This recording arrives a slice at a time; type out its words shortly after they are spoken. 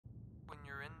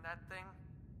that thing?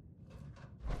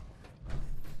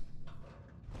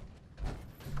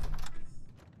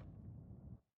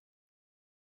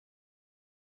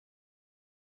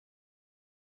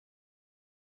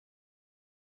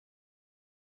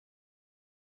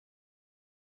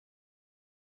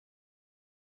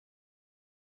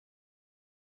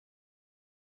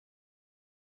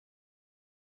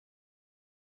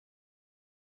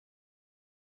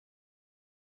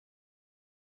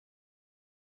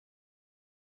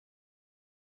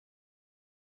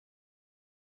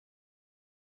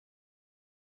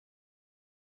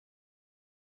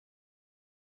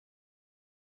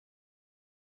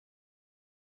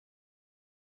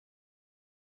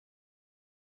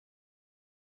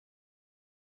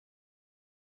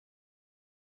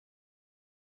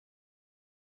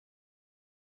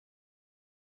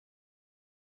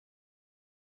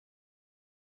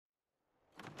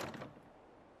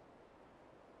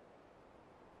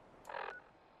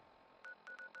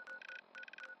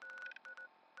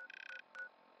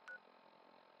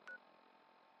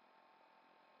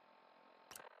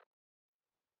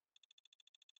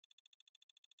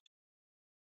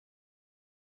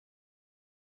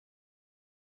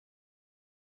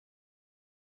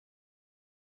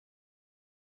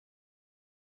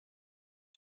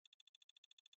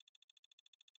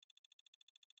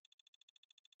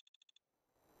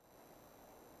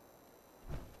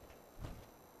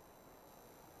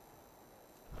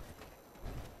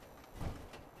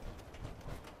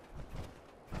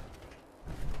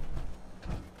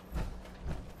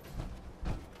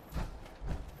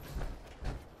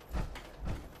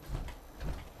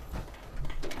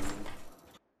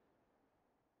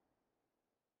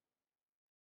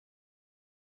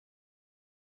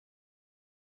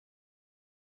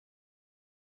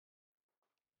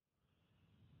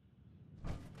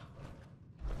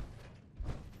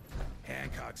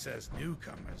 Hancock says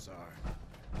newcomers are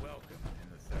welcome in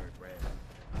the third rail.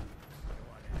 Go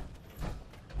on in.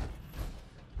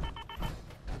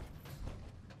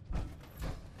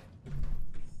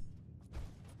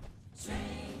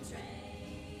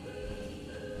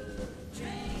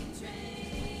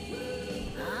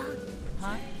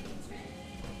 Huh?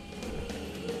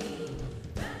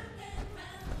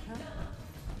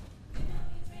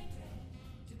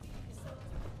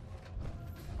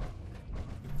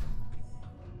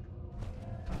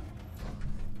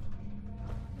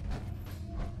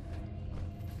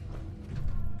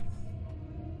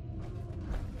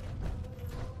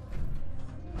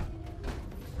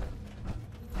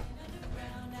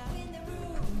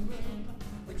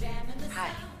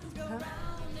 Hi.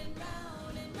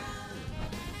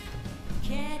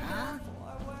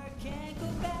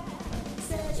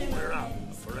 We're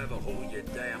up. Forever hold your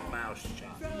damn mouth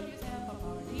shut.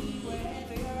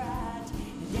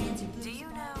 Do you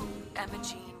know Emma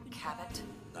Jean Cabot?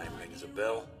 Name rings a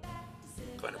bell.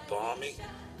 Kind of balmy.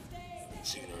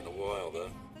 Seen her in a while,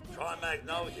 though. Try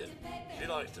Magnolia. She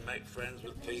likes to make friends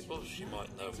with people. She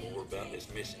might know more about this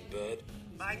missing bird.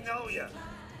 Magnolia!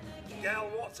 Gal,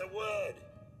 what's a word?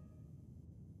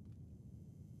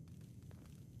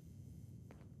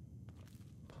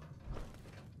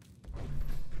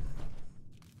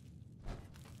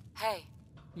 Hey.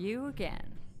 You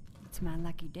again. It's my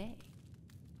lucky day.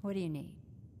 What do you need?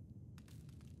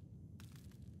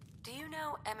 Do you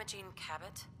know Emma Jean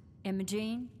Cabot?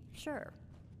 Imogene? Sure.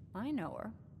 I know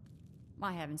her.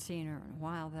 I haven't seen her in a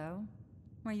while, though.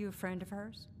 Are you a friend of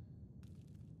hers?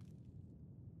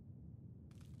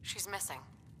 She's missing,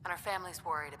 and her family's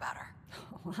worried about her.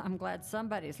 Well, I'm glad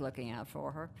somebody's looking out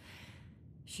for her.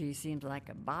 She seems like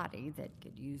a body that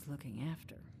could use looking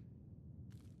after.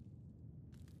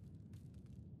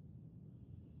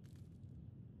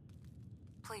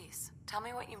 Please, tell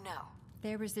me what you know.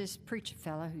 There was this preacher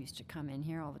fella who used to come in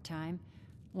here all the time.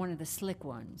 One of the slick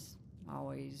ones.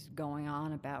 Always going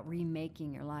on about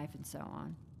remaking your life and so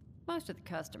on. Most of the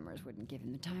customers wouldn't give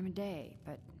him the time of day,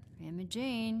 but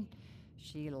Imogene,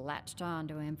 she latched on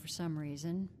to him for some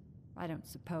reason. I don't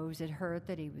suppose it hurt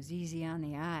that he was easy on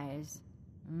the eyes.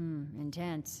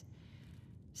 Intense.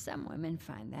 Some women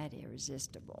find that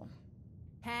irresistible.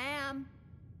 Ham,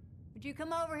 would you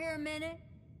come over here a minute?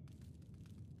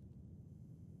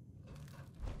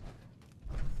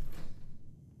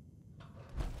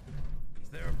 Is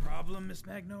there a problem, Miss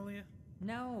Magnolia?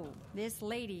 No, this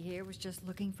lady here was just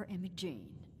looking for Imogene.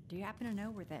 Do you happen to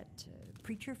know where that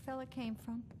preacher fella came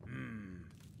from?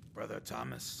 Brother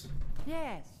Thomas?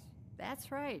 Yes,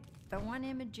 that's right. The one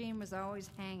Imogene was always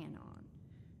hanging on.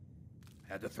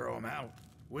 Had to throw him out.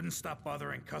 Wouldn't stop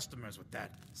bothering customers with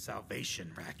that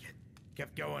salvation racket.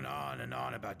 Kept going on and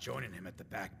on about joining him at the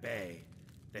back bay.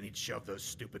 Then he'd shove those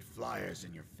stupid flyers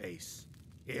in your face.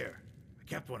 Here, I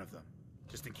kept one of them,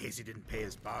 just in case he didn't pay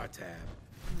his bar tab.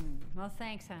 Well,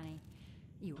 thanks, honey.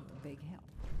 You were a big help.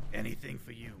 Anything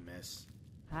for you, miss.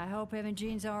 I hope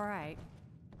Imogene's all right.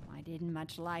 I didn't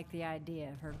much like the idea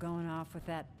of her going off with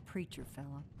that preacher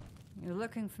fella. You're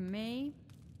looking for me?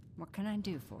 What can I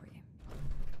do for you?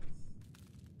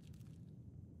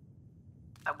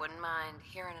 I wouldn't mind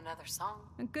hearing another song.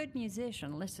 A good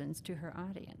musician listens to her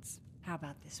audience. How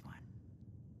about this one?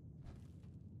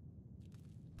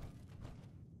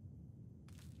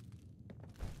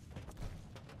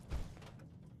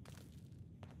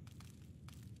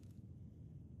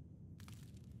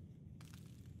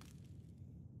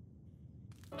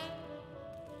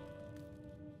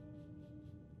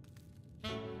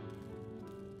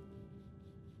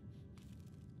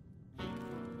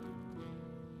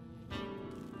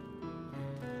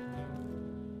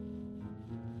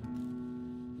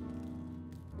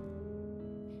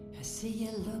 I see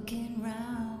you looking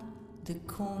round the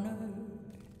corner.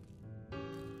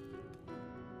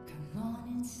 Come on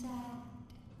inside,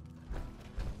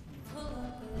 pull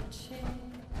up a chair.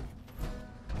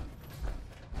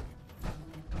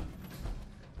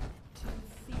 To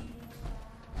feel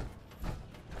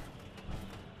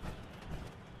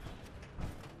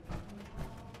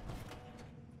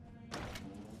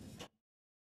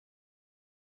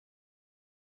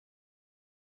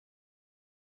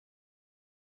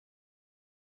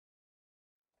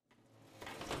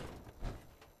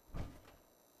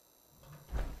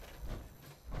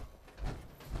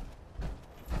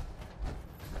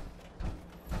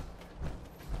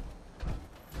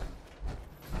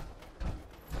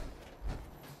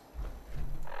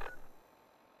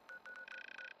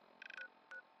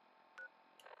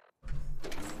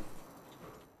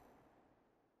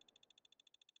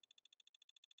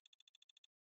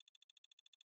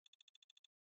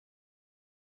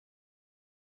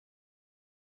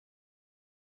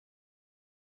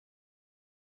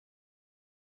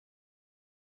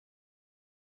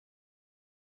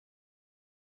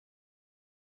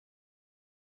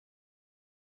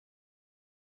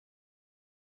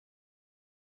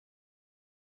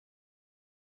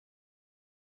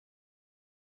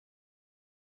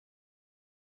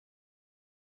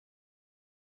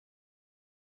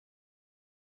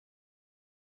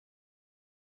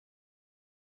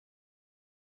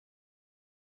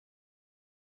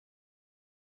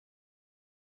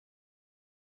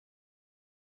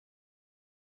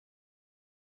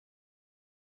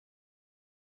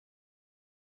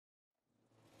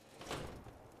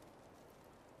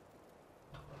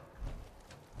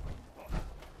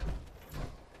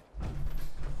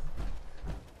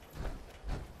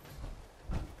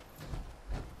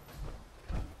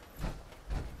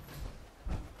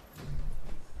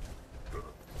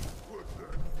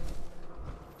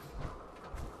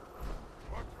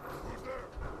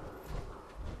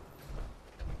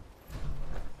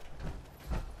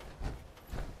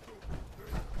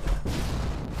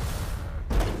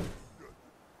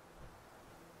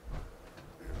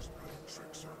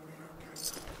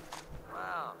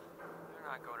Well, they're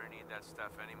not going to need that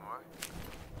stuff anymore.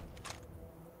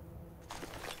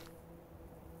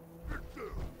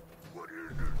 What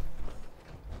is it?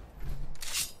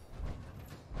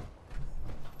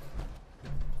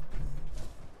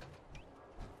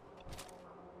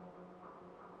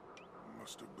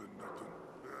 Must have been nothing.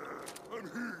 I'm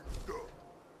here, Doc.